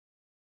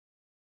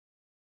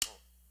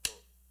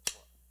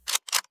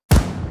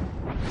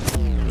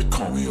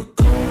call me a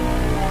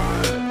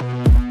god.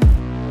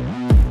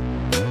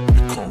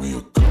 You call me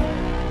a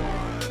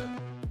god.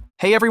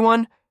 Hey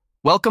everyone,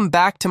 welcome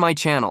back to my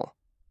channel.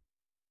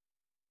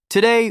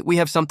 Today, we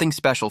have something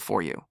special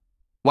for you.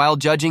 While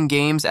judging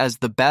games as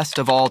the best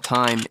of all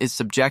time is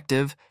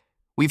subjective,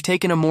 we've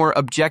taken a more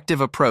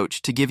objective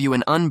approach to give you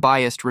an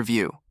unbiased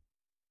review.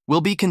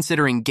 We'll be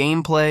considering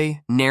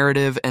gameplay,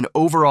 narrative, and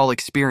overall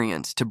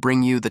experience to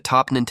bring you the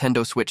top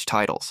Nintendo Switch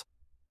titles.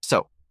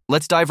 So,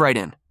 let's dive right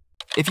in.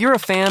 If you're a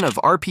fan of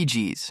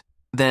RPGs,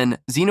 then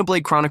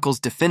Xenoblade Chronicles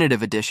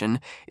Definitive Edition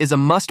is a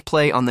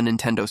must-play on the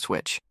Nintendo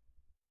Switch.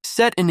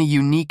 Set in a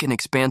unique and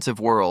expansive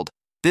world,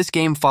 this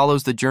game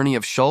follows the journey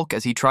of Shulk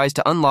as he tries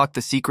to unlock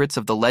the secrets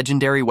of the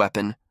legendary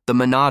weapon, the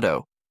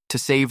Monado, to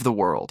save the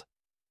world.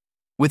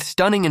 With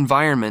stunning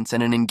environments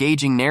and an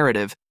engaging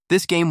narrative,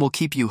 this game will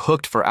keep you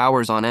hooked for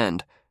hours on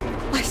end.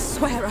 I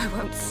swear I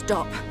won't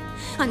stop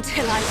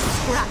until I've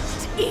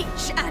scratched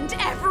each and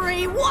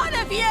every one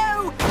of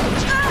you!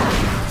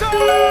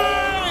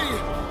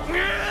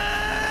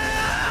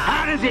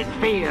 How does it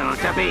feel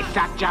to be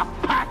such a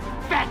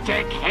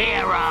pathetic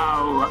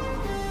hero?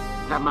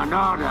 The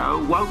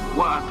Monado won't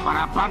work for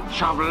a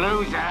bunch of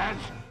losers.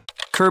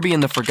 Kirby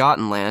and the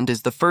Forgotten Land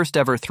is the first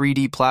ever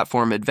 3D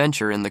platform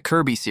adventure in the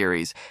Kirby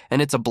series,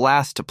 and it's a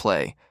blast to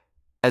play.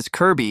 As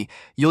Kirby,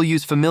 you'll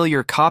use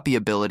familiar copy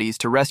abilities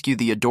to rescue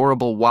the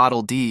adorable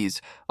Waddle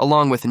Dees,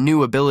 along with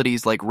new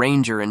abilities like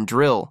Ranger and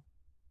Drill.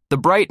 The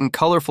bright and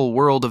colorful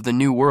world of the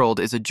New World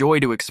is a joy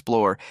to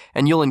explore,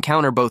 and you'll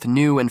encounter both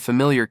new and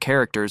familiar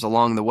characters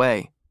along the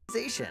way.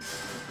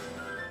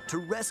 To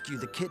rescue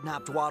the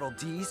kidnapped Waddle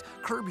Dees,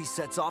 Kirby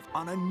sets off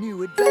on a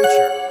new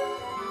adventure.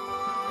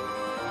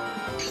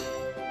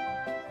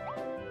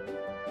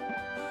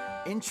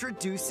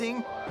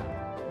 Introducing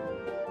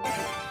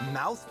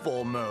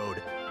Mouthful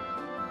Mode.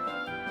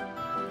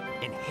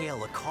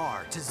 Inhale a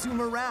car to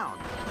zoom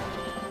around.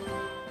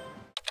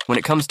 When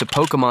it comes to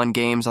Pokemon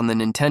games on the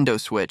Nintendo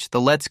Switch,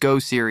 the Let's Go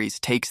series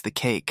takes the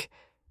cake.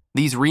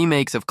 These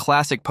remakes of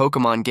classic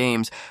Pokemon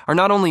games are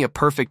not only a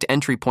perfect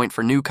entry point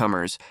for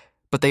newcomers,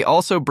 but they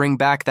also bring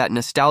back that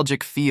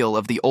nostalgic feel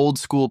of the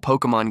old-school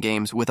Pokemon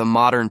games with a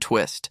modern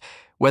twist.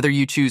 Whether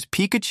you choose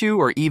Pikachu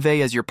or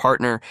Eevee as your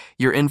partner,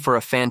 you're in for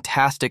a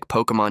fantastic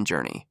Pokemon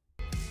journey.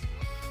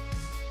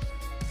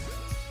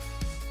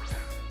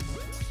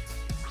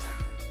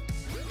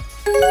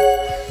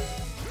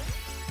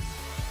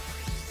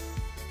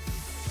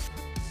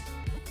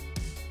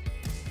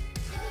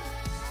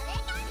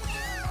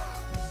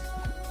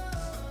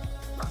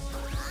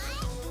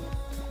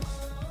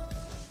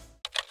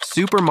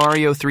 Super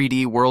Mario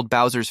 3D World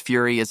Bowser's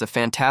Fury is a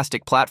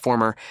fantastic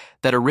platformer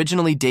that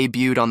originally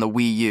debuted on the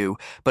Wii U,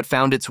 but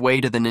found its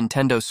way to the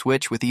Nintendo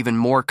Switch with even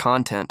more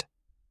content.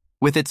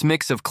 With its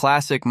mix of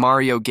classic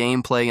Mario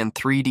gameplay and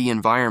 3D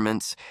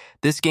environments,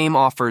 this game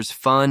offers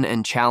fun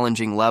and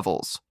challenging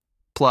levels.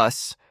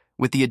 Plus,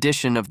 with the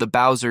addition of the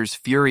Bowser's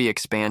Fury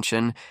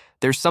expansion,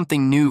 there's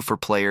something new for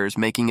players,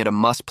 making it a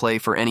must-play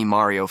for any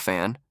Mario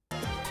fan.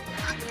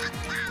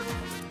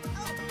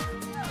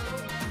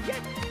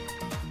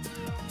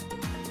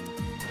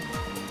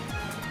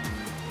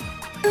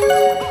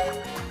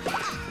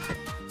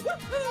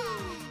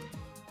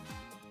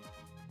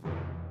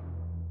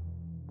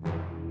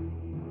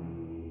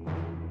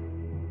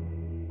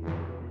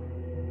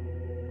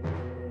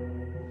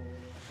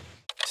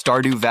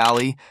 Stardew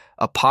Valley,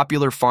 a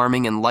popular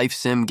farming and life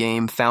sim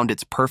game, found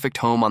its perfect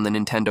home on the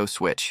Nintendo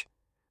Switch.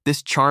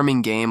 This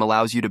charming game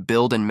allows you to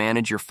build and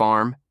manage your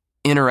farm,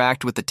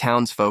 interact with the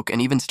townsfolk,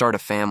 and even start a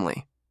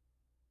family.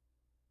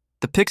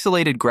 The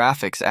pixelated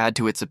graphics add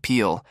to its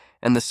appeal,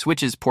 and the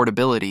Switch's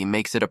portability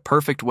makes it a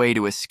perfect way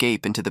to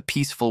escape into the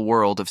peaceful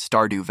world of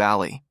Stardew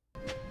Valley.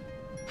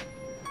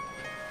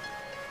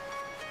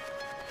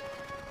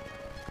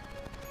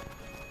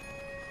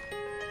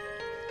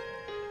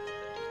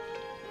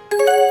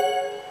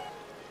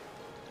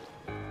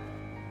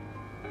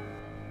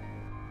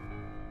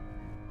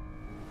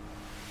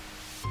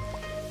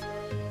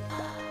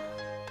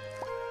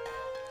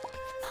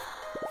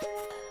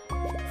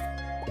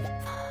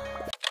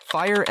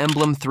 Fire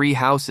Emblem Three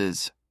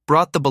Houses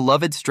brought the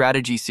beloved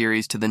strategy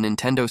series to the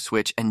Nintendo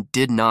Switch and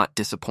did not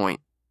disappoint.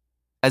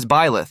 As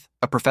Byleth,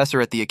 a professor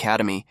at the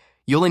Academy,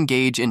 you'll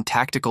engage in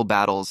tactical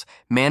battles,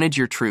 manage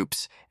your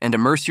troops, and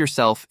immerse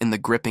yourself in the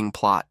gripping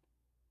plot.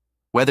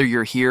 Whether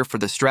you're here for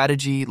the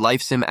strategy,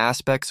 life sim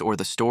aspects, or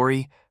the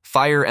story,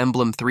 Fire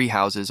Emblem Three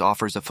Houses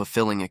offers a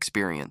fulfilling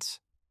experience.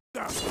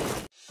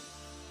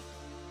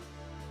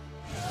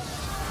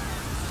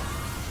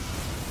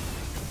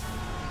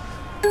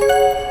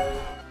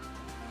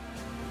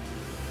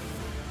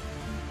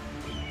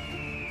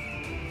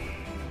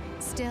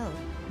 Still,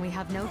 we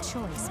have no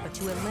choice but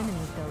to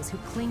eliminate those who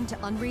cling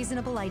to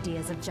unreasonable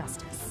ideas of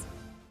justice.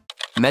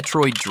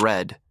 Metroid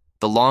Dread,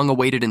 the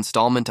long-awaited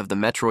installment of the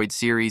Metroid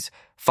series,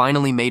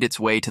 finally made its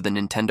way to the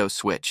Nintendo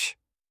Switch.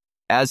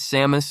 As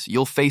Samus,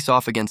 you'll face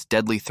off against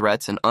deadly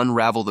threats and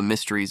unravel the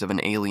mysteries of an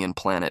alien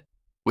planet.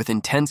 With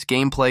intense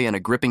gameplay and a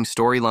gripping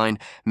storyline,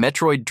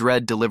 Metroid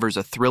Dread delivers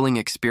a thrilling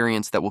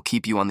experience that will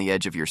keep you on the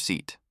edge of your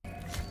seat.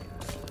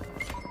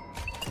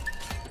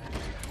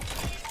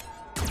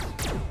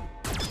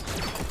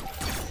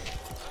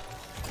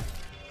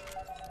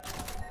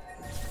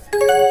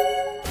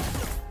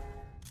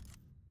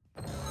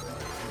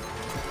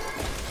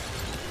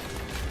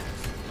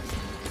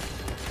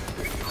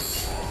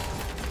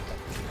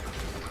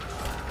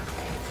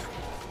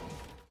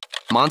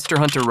 Monster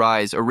Hunter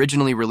Rise,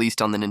 originally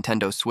released on the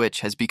Nintendo Switch,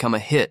 has become a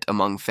hit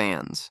among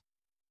fans.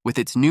 With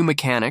its new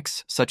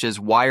mechanics, such as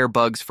wire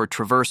bugs for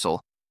traversal,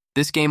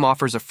 this game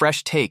offers a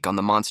fresh take on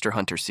the Monster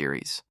Hunter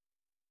series.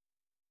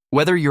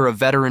 Whether you're a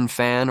veteran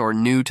fan or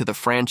new to the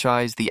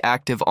franchise, the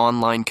active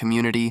online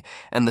community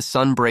and the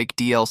Sunbreak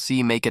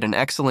DLC make it an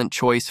excellent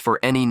choice for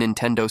any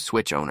Nintendo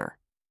Switch owner.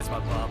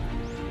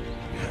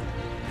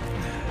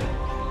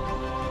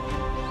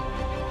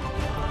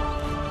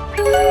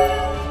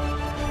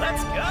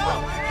 Let's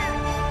go!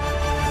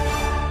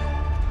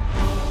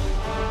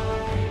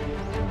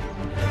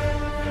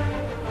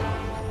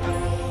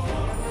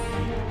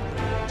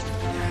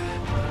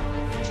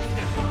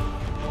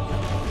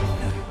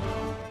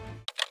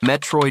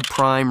 Metroid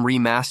Prime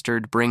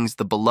Remastered brings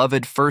the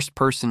beloved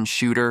first-person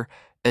shooter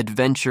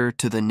adventure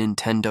to the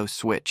Nintendo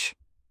Switch.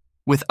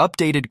 With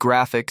updated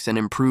graphics and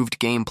improved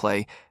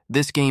gameplay,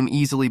 this game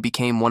easily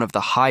became one of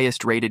the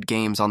highest-rated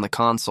games on the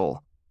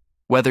console.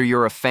 Whether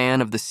you're a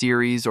fan of the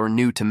series or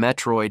new to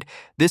Metroid,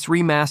 this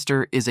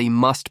remaster is a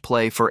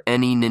must-play for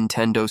any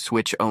Nintendo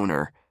Switch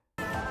owner.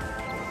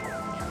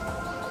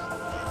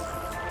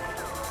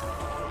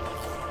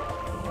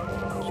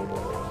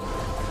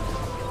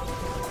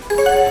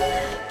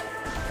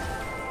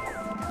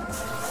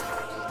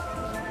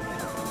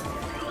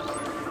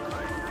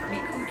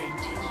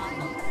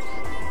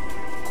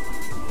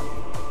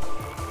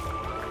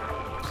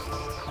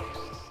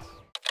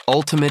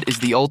 Ultimate is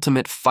the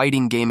ultimate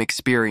fighting game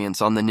experience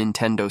on the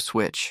Nintendo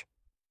Switch.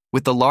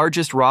 With the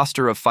largest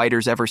roster of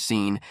fighters ever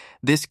seen,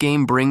 this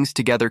game brings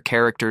together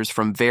characters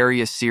from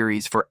various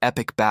series for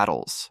epic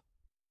battles.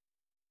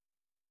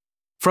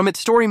 From its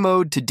story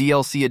mode to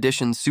DLC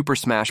edition Super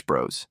Smash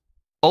Bros.,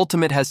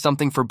 Ultimate has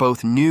something for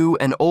both new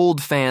and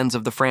old fans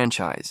of the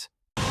franchise.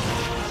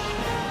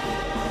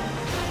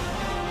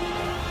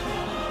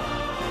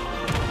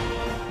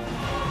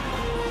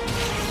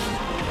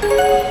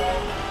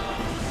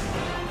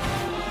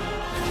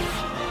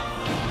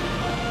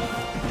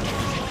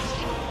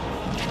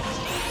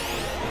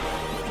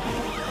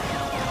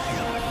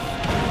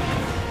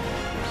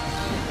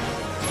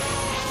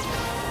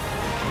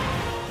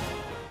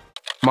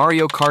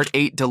 Mario Kart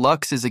 8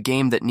 Deluxe is a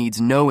game that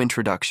needs no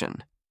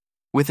introduction.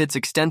 With its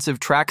extensive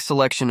track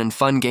selection and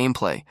fun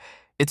gameplay,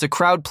 it's a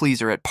crowd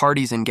pleaser at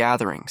parties and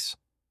gatherings.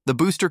 The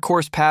Booster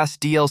Course Pass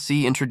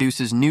DLC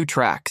introduces new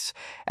tracks,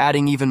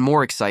 adding even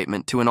more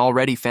excitement to an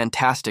already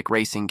fantastic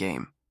racing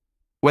game.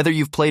 Whether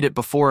you've played it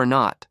before or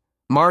not,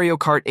 Mario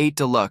Kart 8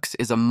 Deluxe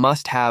is a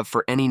must-have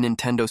for any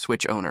Nintendo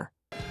Switch owner.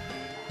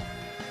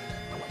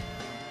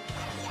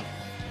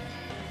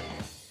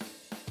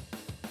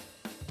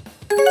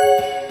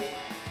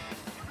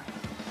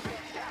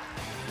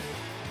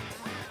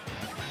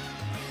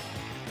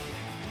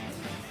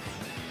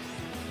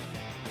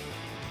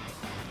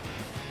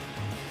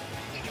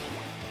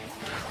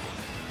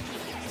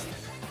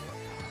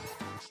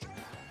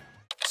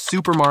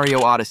 Super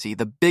Mario Odyssey,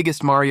 the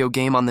biggest Mario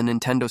game on the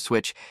Nintendo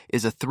Switch,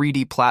 is a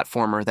 3D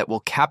platformer that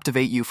will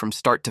captivate you from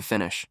start to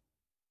finish.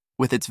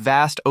 With its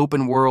vast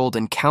open world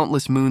and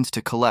countless moons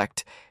to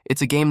collect,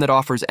 it's a game that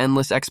offers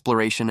endless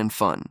exploration and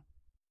fun.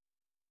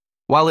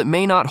 While it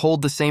may not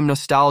hold the same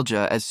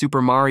nostalgia as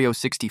Super Mario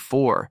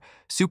 64,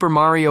 Super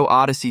Mario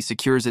Odyssey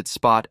secures its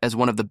spot as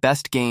one of the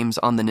best games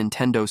on the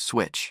Nintendo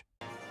Switch.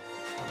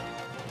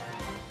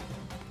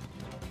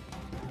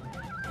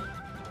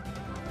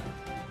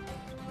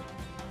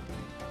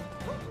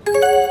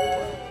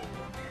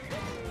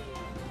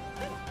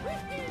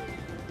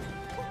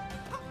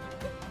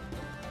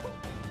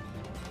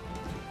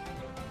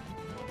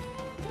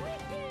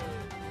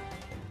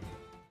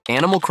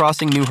 Animal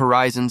Crossing New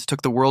Horizons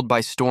took the world by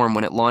storm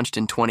when it launched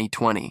in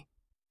 2020.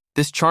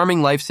 This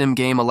charming life sim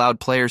game allowed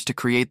players to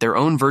create their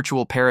own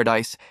virtual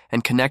paradise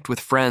and connect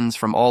with friends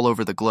from all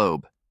over the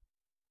globe.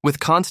 With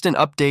constant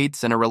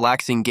updates and a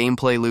relaxing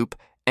gameplay loop,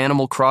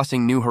 Animal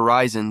Crossing New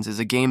Horizons is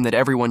a game that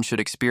everyone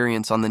should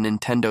experience on the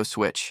Nintendo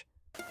Switch.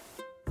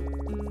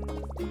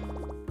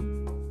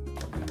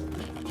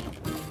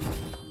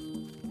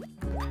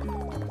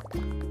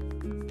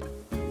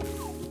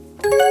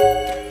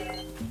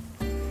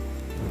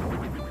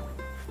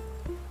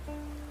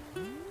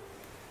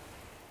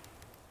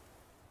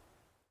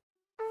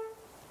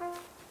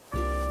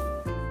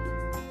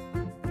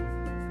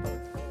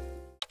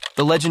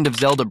 The Legend of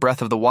Zelda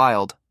Breath of the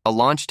Wild, a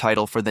launch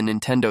title for the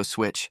Nintendo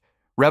Switch,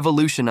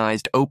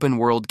 revolutionized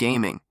open-world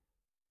gaming.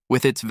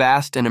 With its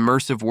vast and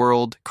immersive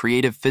world,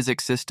 creative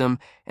physics system,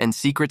 and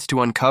secrets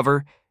to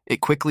uncover,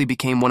 it quickly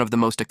became one of the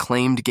most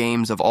acclaimed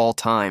games of all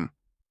time.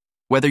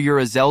 Whether you're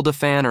a Zelda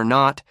fan or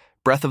not,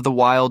 Breath of the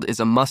Wild is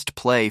a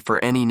must-play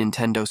for any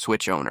Nintendo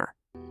Switch owner.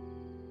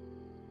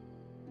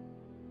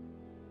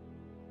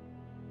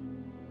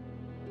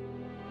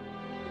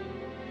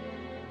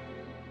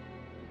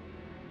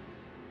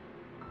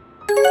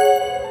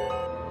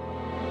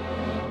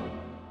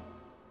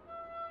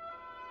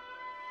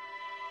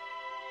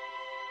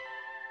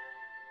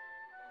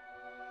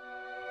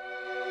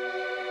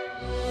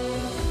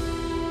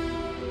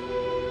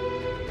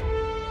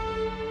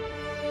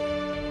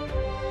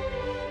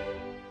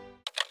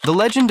 The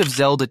Legend of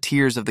Zelda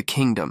Tears of the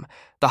Kingdom,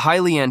 the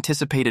highly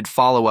anticipated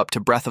follow-up to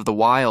Breath of the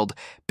Wild,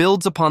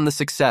 builds upon the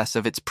success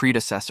of its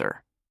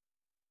predecessor.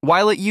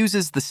 While it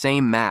uses the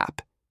same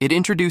map, it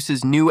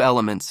introduces new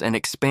elements and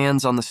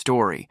expands on the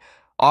story,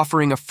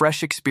 offering a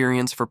fresh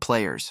experience for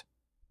players.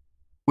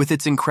 With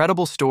its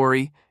incredible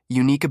story,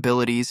 unique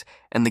abilities,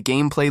 and the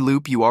gameplay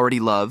loop you already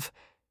love,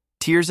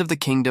 Tears of the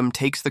Kingdom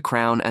takes the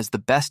crown as the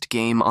best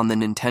game on the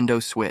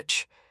Nintendo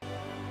Switch.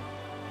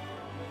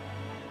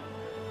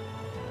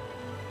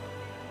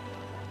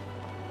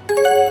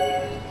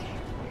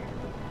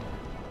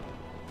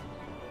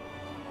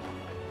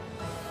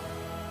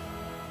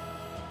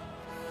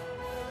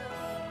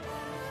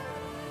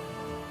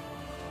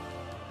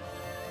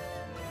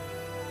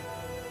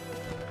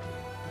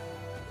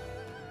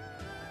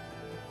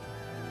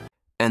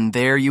 And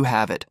there you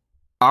have it,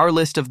 our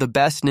list of the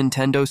best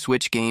Nintendo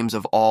Switch games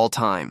of all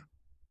time.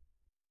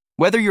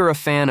 Whether you're a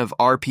fan of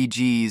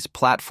RPGs,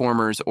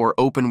 platformers, or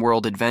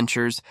open-world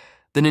adventures,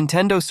 the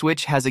Nintendo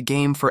Switch has a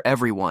game for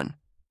everyone.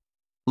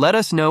 Let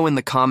us know in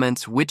the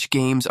comments which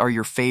games are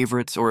your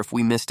favorites or if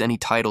we missed any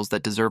titles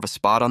that deserve a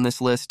spot on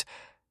this list.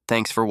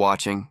 Thanks for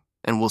watching,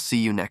 and we'll see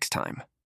you next time.